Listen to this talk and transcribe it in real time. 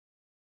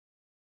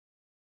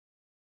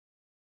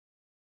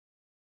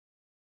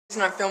The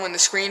reason I'm filming the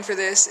screen for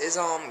this is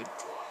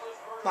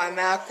my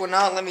Mac will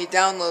not let me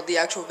download the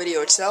actual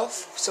video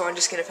itself, so I'm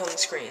just gonna film the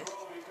screen.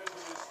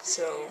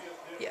 So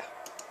yeah.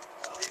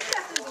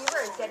 Justin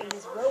Bieber is getting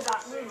his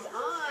robot moves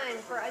on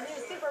for a new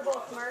Super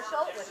Bowl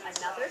commercial with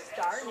another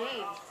star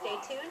name. Stay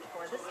tuned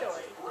for the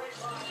story.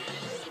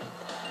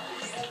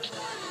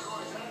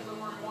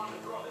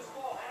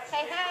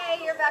 Hey,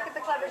 you're back at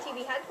the Clever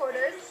TV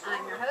headquarters.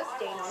 I'm your host,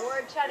 Dana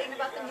Ward, chatting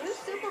about the new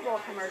Super Bowl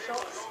commercial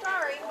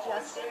starring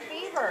Justin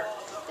Bieber.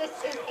 This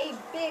is a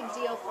big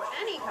deal for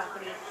any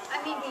company. I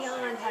mean,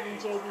 beyond having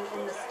JB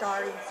in the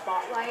starring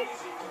spotlight.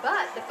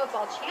 But the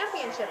football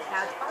championship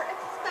ads are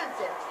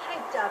expensive,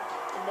 hyped up,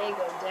 and they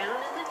go down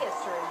in the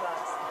history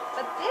books.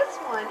 But this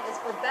one is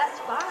for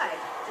Best Buy,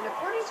 and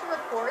according to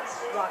reports,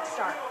 rock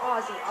star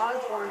Ozzy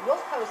Osbourne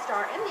will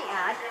co-star in the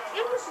ad,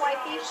 and his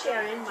wifey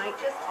Sharon might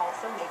just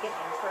also make it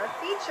in for a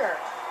feature.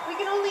 We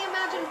can only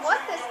imagine what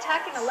this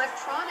tech and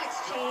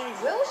electronics chain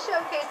will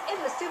showcase in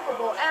the Super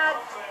Bowl ad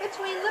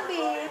between the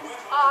Biebs,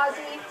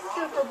 Ozzy,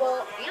 Super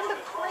Bowl, and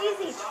the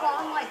crazy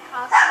Tron-like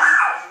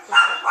costumes. This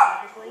will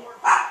probably be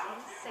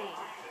insane.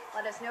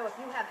 Let us know if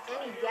you have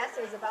any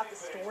guesses about the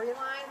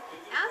storyline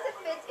as it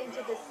fits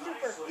into this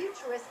super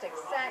futuristic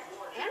set,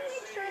 and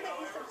make sure that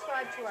you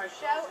subscribe to our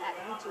show at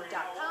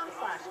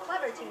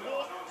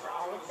youtube.com/clevverTV for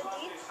all of the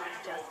deets on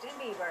Justin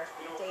Bieber.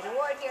 Dana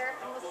Ward here,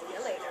 and we'll see you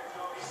later.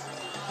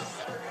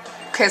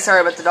 Okay,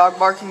 sorry about the dog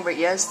barking, but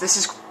yes, this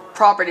is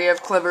property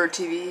of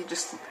clevverTV,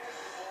 just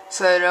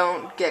so they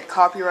don't get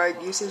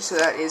copyright usage, so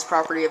that is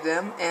property of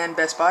them and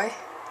Best Buy.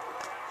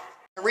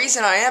 The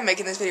reason I am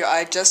making this video,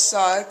 I just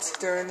saw it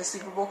during the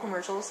Super Bowl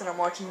commercials, and I'm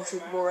watching the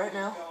Super Bowl right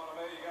now.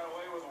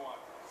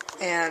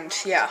 And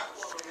yeah,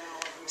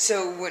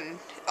 so when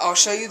I'll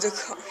show you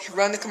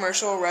run the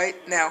commercial right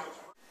now.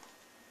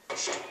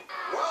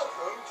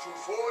 Welcome to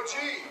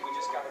 4G. We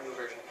just got a new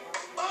version.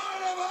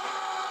 On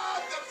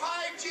aboard the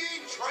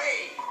 5G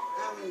train.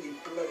 How many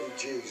bloody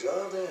G's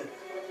are there?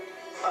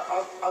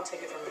 I'll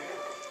take it from here.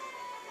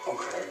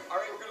 Okay. All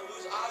right, we're gonna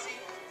lose Ozzy.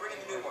 Bring in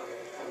the new one.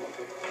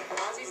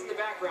 Ozzy's in the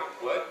background.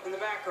 What? In the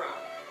background.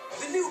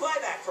 The new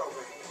buyback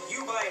program.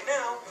 You buy it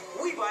now,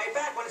 we buy it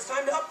back when it's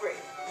time to upgrade.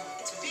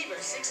 It's Fever,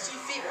 6G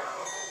Fever.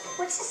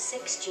 What's a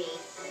 6G?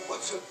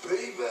 What's a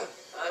Bieber?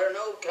 I don't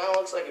know. Kind of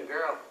looks like a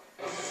girl.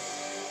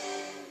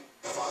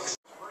 Fox.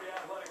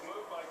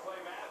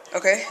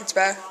 Okay, it's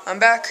back. I'm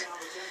back.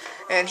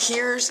 And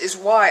here's is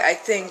why I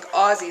think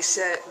Ozzy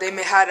said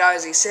had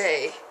Ozzy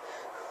say,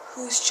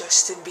 "Who's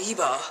Justin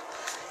Bieber?"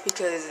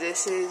 Because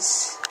this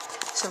is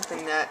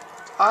something that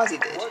Ozzy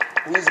did. What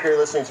music are you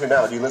listening to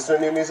now? Do you listen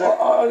to new music?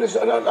 I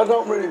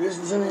don't really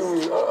listen to new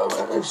music.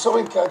 If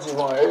something catches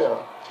my ear,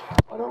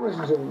 I don't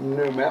listen to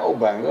new metal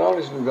bands. I don't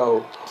listen to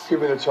go,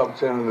 give me the top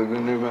 10 of the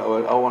new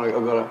metal. One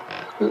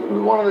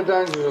of the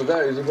dangers of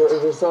that is if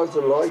I start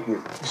to like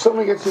it, if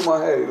something gets in my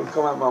head, it'll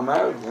come out my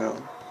mouth, you know.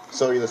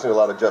 So you listen to a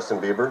lot of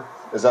Justin Bieber?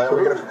 Is that what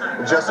we're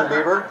gonna... Justin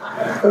Bieber?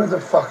 Who the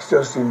fuck's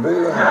Justin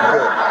Bieber? Good.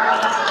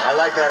 I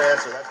like that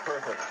answer. That's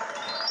perfect.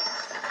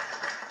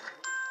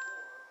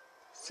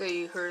 So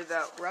you heard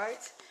that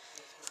right?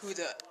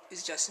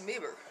 Is Justin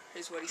Bieber,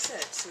 is what he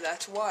said. So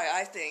that's why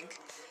I think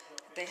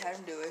they had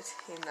him do it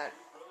in that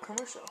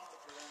commercial.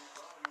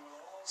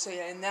 So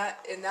yeah, and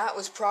that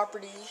was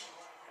property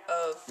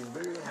of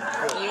News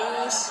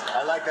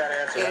I like that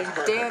answer. and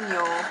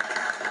Daniel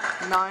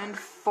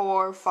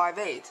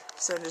 9458.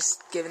 So I'm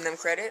just giving them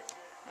credit.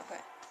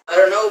 Okay. I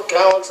don't know.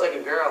 Kind of looks like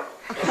a girl.